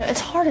too. It's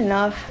hard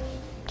enough,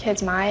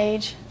 kids my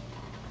age,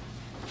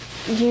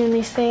 doing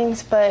these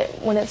things, but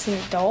when it's an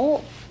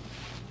adult,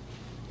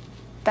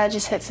 that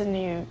just hits a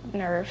new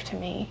nerve to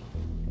me.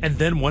 And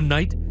then one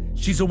night,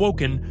 she's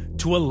awoken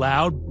to a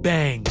loud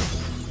bang.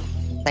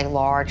 A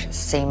large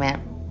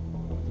cement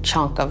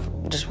chunk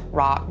of just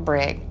rock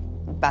brick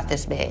about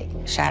this big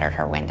shattered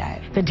her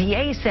window. The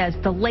DA says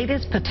the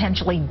latest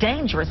potentially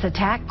dangerous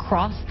attack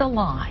crossed the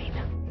line.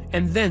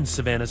 And then,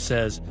 Savannah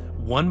says,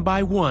 one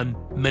by one,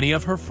 many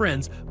of her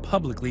friends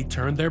publicly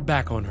turned their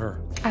back on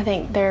her. I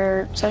think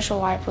their social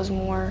life was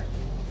more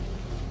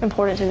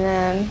important to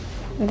them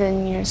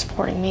than,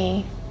 supporting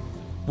me.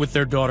 With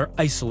their daughter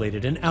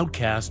isolated and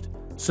outcast,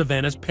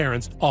 Savannah's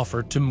parents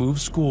offered to move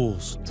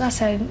schools. So I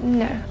said,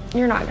 no,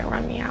 you're not going to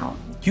run me out.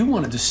 You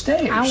wanted to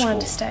stay at I school.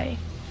 wanted to stay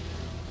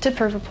to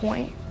prove a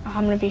point.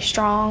 I'm going to be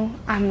strong.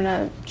 I'm going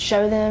to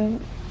show them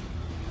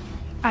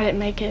I didn't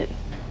make it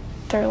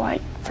through,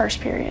 first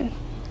period.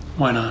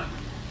 Why not?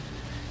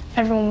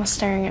 Everyone was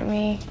staring at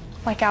me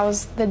like I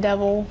was the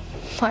devil,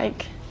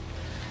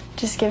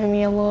 just giving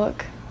me a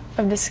look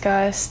of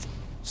disgust.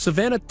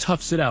 Savannah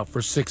toughs it out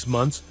for 6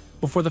 months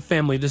before the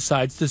family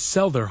decides to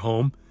sell their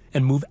home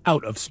and move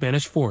out of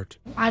Spanish Fort.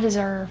 I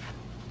deserve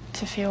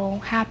to feel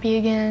happy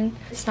again.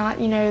 It's not,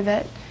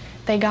 that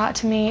they got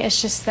to me.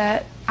 It's just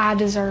that I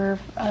deserve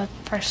a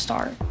fresh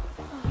start.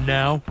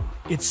 Now,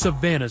 it's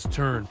Savannah's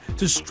turn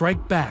to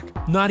strike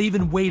back, not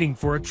even waiting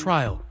for a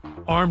trial.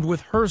 Armed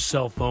with her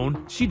cell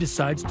phone, she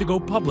decides to go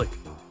public,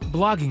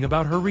 blogging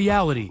about her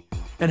reality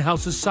and how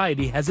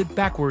society has it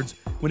backwards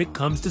when it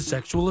comes to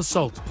sexual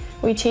assault.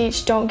 We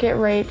teach don't get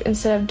raped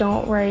instead of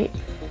don't rape.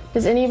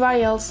 Does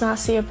anybody else not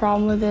see a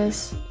problem with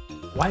this?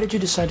 Why did you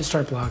decide to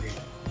start blogging?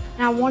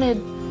 And I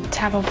wanted to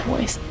have a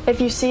voice. If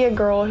you see a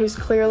girl who's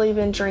clearly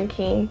been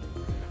drinking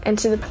and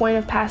to the point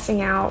of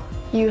passing out,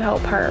 you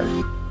help her.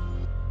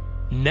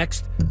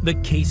 Next, the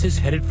case is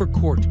headed for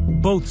court.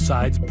 Both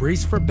sides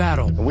brace for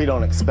battle. We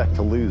don't expect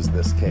to lose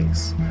this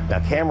case. Now,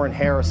 Cameron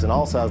Harrison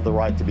also has the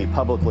right to be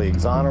publicly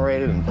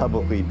exonerated and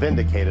publicly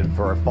vindicated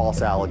for a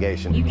false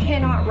allegation. You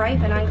cannot rape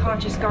an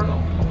unconscious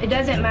girl. It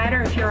doesn't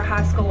matter if you're a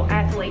high school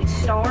athlete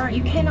star.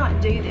 You cannot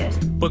do this.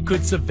 But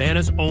could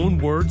Savannah's own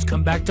words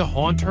come back to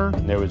haunt her?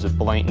 There was a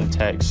blatant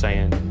text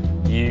saying,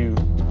 "You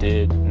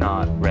did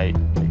not rape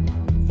me."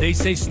 They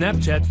say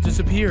Snapchats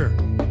disappear.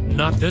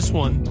 Not this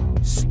one.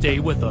 Stay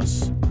with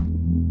us.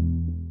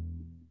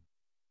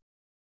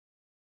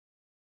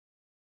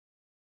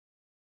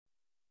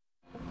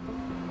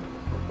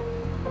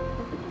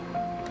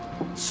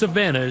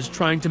 Savannah is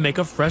trying to make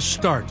a fresh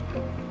start.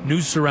 New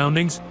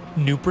surroundings,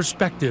 new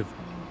perspective.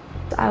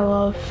 I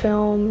love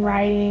film,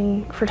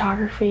 writing,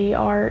 photography,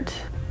 art.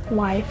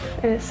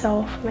 Life in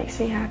itself makes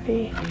me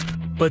happy.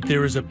 But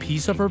there is a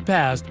piece of her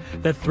past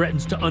that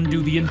threatens to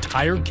undo the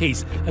entire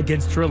case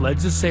against her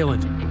alleged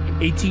assailant,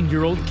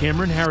 18-year-old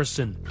Cameron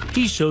Harrison.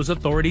 He shows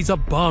authorities a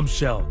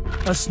bombshell,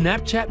 a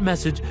Snapchat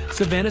message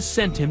Savannah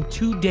sent him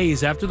 2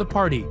 days after the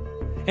party.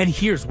 And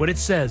here's what it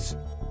says.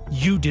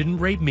 "You didn't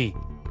rape me.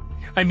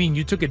 I mean,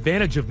 you took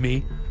advantage of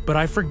me, but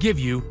I forgive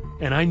you,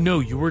 and I know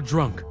you were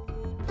drunk."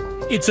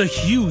 It's a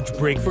huge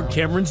break for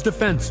Cameron's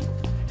defense.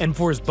 And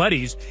for his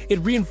buddies, it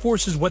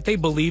reinforces what they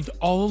believed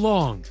all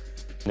along.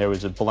 There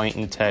was a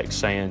blatant text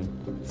saying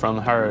from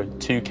her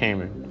to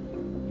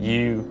Cameron,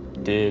 "You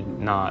did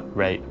not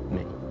rape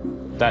me."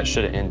 That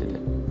should have ended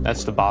it.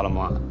 That's the bottom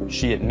line.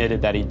 She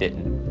admitted that he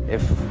didn't.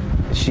 If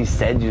she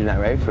said you did not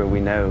rape her, we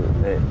know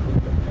that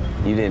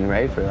you didn't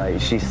rape her. Like,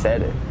 she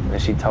said it,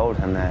 and she told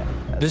him that.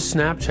 This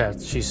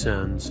Snapchat she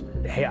sends,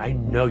 "Hey, I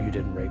know you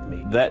didn't rape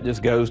me." That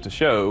just goes to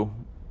show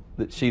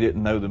that she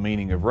didn't know the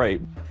meaning of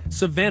rape.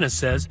 Savannah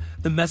says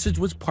the message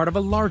was part of a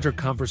larger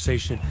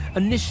conversation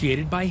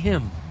initiated by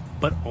him,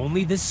 but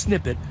only this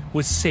snippet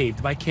was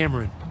saved by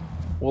Cameron.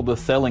 Well, the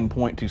selling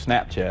point to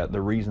Snapchat, the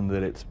reason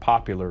that it's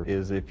popular,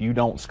 is if you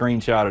don't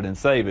screenshot it and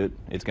save it,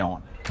 it's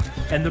gone.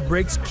 And the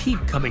breaks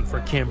keep coming for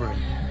Cameron.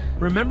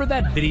 Remember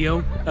that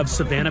video of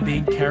Savannah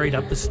being carried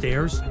up the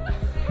stairs?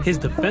 His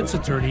defense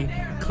attorney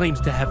claims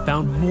to have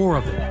found more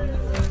of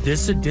it.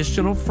 This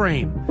additional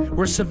frame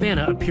where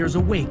Savannah appears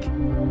awake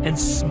and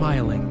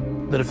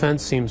smiling. The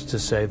defense seems to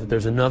say that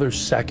there's another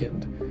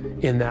second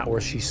in that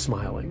where she's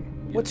smiling.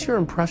 What's your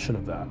impression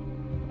of that?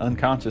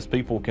 Unconscious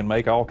people can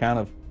make all kind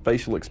of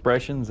facial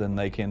expressions and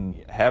they can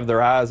have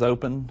their eyes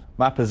open.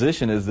 My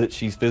position is that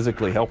she's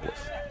physically helpless,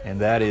 and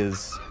that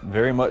is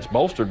very much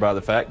bolstered by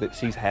the fact that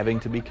she's having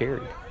to be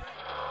carried.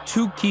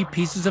 Two key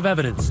pieces of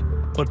evidence,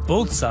 but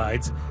both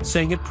sides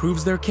saying it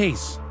proves their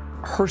case.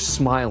 Her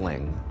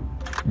smiling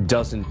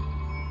doesn't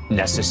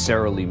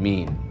necessarily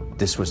mean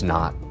this was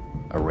not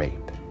a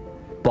rape.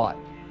 But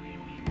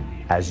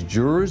as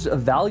jurors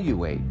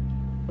evaluate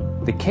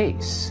the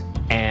case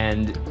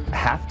and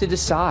have to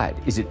decide,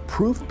 is it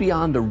proof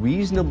beyond a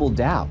reasonable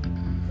doubt,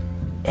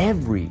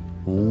 every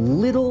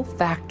little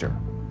factor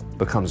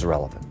becomes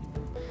relevant.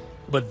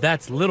 But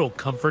that's little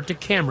comfort to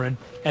Cameron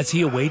as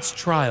he awaits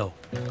trial.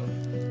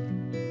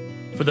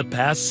 For the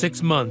past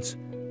 6 months,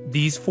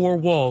 these four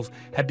walls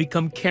have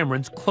become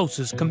Cameron's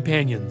closest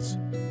companions.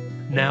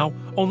 Now,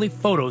 only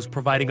photos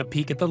providing a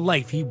peek at the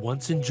life he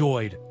once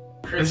enjoyed.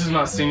 This is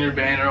my senior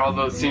banner. All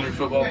the senior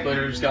football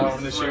players got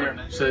on this year.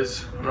 It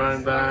says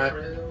running back,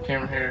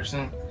 Cameron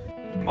Harrison.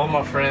 All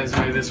my friends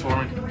made this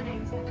for me.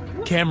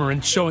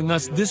 Cameron showing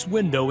us this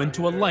window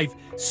into a life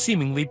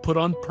seemingly put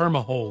on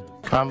permahold.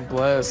 I'm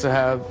blessed to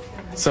have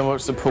so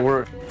much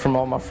support from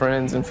all my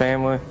friends and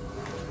family.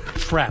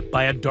 Trapped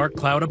by a dark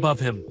cloud above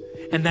him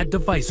and that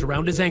device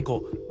around his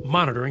ankle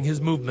monitoring his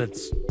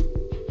movements.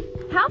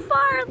 How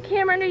far,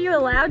 Cameron, are you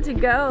allowed to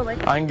go?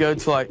 I can go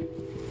to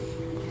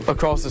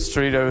across the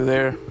street over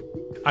there.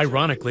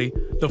 Ironically,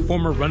 the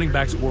former running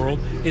back's world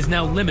is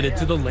now limited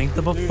to the length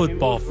of a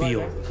football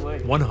field,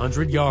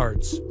 100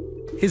 yards.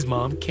 His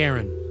mom,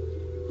 Karen.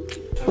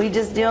 We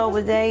just deal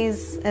with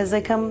days as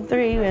they come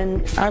through,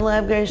 and our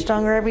love grows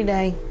stronger every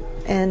day.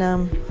 And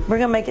we're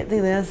gonna make it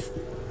through this.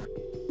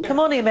 Come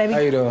on in, baby. How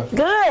you doing?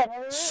 Good.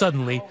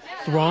 Suddenly,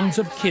 throngs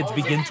of kids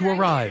begin to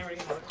arrive.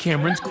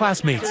 Cameron's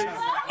classmates.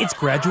 It's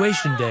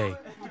graduation day.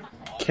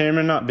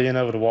 Cameron not being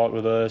able to walk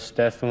with us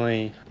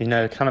definitely,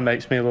 kind of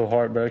makes me a little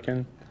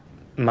heartbroken.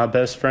 My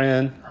best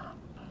friend.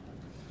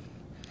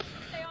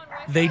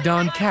 They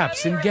don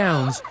caps and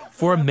gowns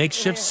for a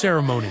makeshift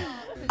ceremony.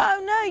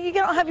 Oh no, you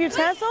don't have your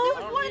tassel?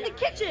 There's one in the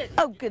kitchen.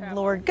 Oh, good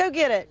Lord. Go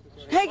get it.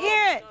 Hey,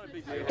 Garrett.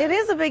 It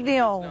is a big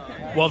deal.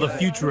 While the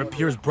future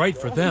appears bright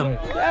for them,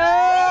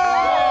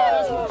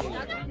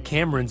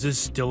 Cameron's is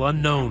still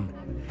unknown.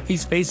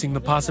 He's facing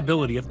the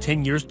possibility of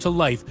 10 years to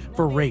life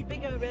for rape.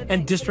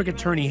 And District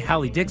Attorney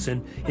Hallie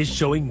Dixon is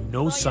showing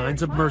no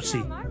signs of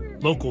mercy,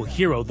 local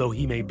hero though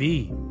he may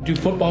be. Do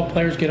football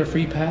players get a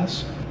free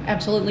pass?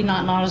 Absolutely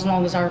not as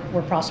long as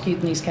we're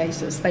prosecuting these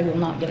cases. They will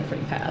not get a free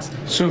pass.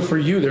 So for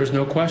you, there's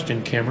no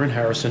question Cameron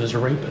Harrison is a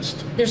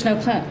rapist. There's no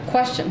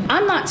question.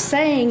 I'm not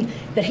saying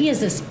that he is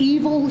this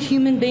evil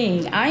human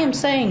being. I am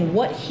saying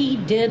what he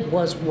did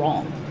was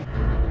wrong.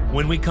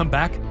 When we come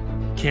back,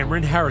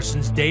 Cameron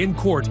Harrison's day in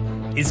court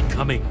is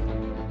coming.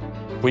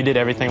 We did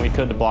everything we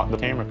could to block the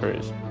camera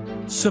crews.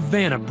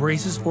 Savannah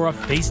braces for a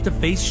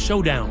face-to-face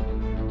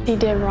showdown. He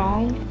did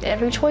wrong.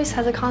 Every choice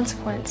has a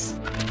consequence.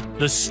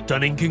 The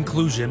stunning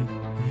conclusion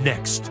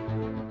next.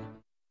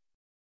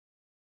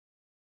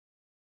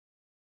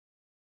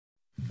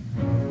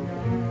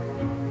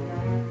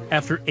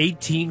 After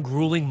 18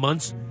 grueling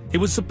months, it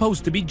was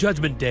supposed to be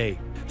Judgment Day.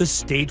 The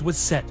stage was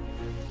set.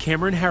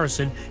 Cameron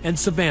Harrison and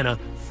Savannah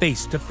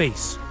face to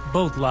face.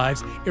 Both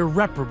lives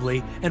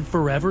irreparably and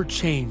forever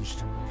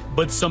changed.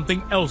 But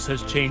something else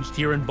has changed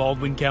here in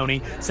Baldwin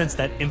County since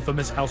that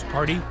infamous house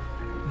party.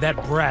 That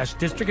brash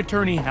District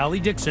Attorney Hallie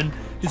Dixon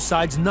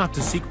decides not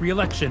to seek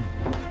re-election,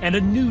 and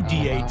a new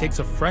DA takes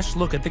a fresh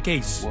look at the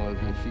case.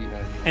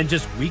 And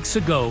just weeks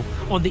ago,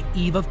 on the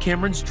eve of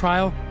Cameron's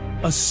trial,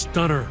 a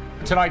stunner.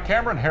 Tonight,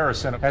 Cameron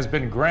Harrison has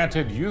been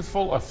granted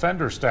youthful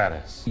offender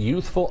status.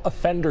 Youthful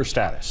offender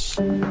status.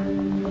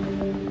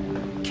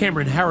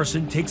 Cameron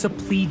Harrison takes a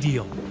plea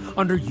deal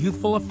under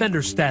youthful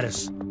offender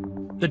status.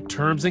 The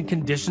terms and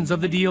conditions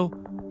of the deal,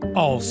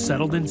 all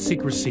settled in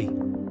secrecy.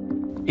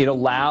 It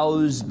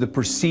allows the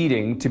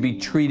proceeding to be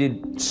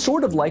treated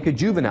sort of like a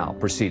juvenile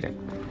proceeding,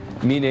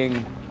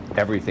 meaning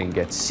everything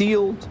gets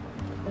sealed,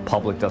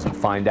 public doesn't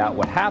find out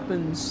what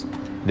happens,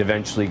 it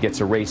eventually gets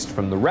erased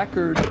from the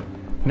record.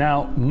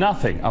 Now,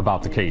 nothing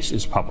about the case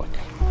is public.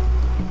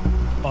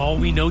 All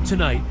we know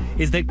tonight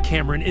is that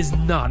Cameron is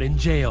not in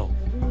jail,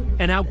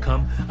 an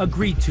outcome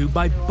agreed to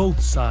by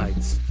both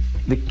sides.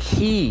 The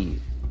key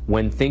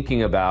when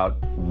thinking about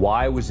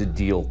why was a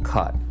deal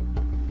cut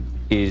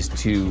is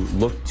to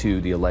look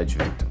to the alleged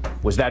victim.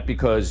 Was that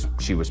because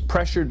she was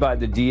pressured by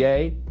the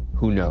DA?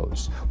 Who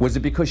knows? Was it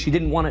because she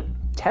didn't want to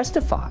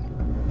testify?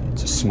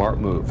 It's a smart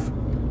move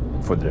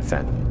for the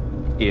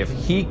defendant. If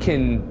he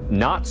can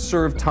not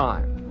serve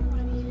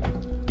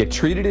time, get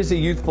treated as a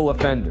youthful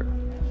offender.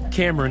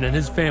 Cameron and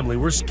his family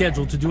were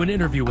scheduled to do an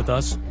interview with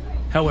us.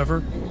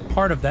 However,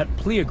 part of that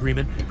plea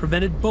agreement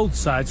prevented both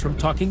sides from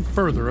talking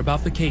further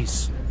about the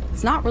case.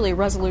 It's not really a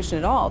resolution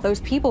at all.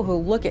 Those people who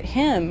look at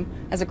him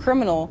as a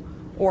criminal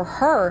or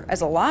her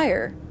as a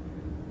liar,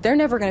 they're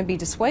never going to be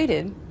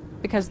dissuaded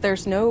because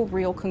there's no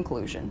real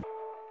conclusion.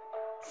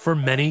 For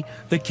many,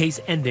 the case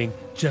ending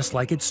just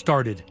like it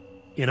started,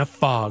 in a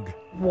fog.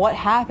 What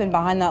happened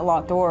behind that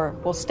locked door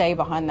will stay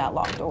behind that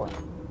locked door.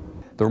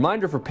 The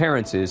reminder for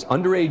parents is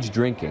underage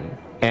drinking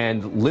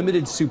and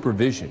limited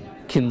supervision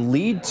can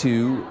lead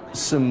to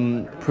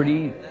some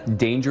pretty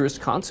dangerous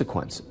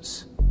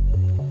consequences.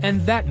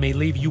 And that may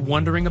leave you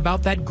wondering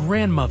about that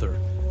grandmother,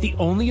 the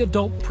only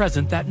adult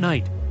present that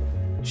night.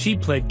 She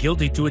pled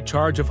guilty to a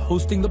charge of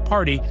hosting the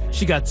party.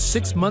 She got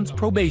 6 months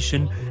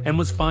probation and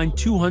was fined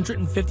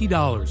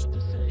 $250,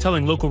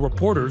 telling local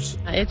reporters,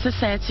 "It's a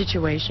sad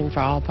situation for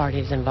all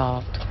parties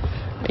involved.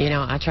 You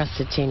know, I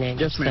trusted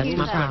teenagers. That's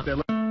my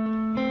problem."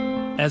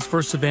 As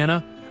for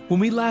Savannah, when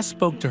we last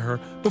spoke to her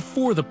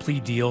before the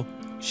plea deal,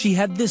 she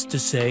had this to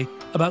say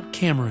about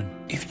Cameron.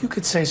 If you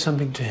could say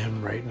something to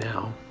him right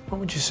now, what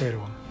would you say to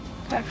him?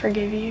 I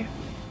forgive you.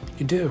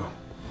 You do?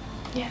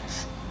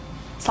 Yes.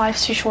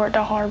 Life's too short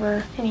to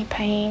harbor any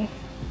pain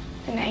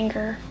and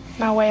anger.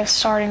 My way of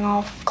starting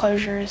off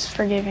closure is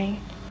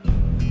forgiving.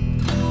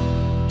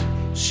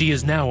 She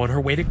is now on her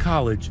way to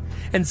college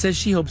and says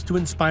she hopes to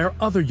inspire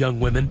other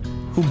young women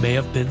who may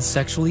have been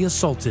sexually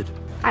assaulted.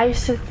 I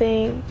used to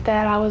think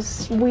that I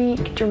was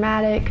weak,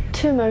 dramatic,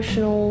 too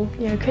emotional,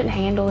 couldn't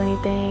handle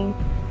anything.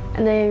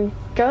 And then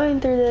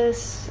going through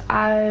this,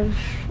 I've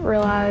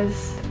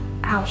realized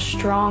how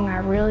strong I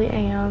really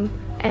am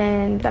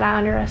and that I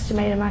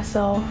underestimated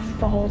myself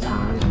the whole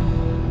time.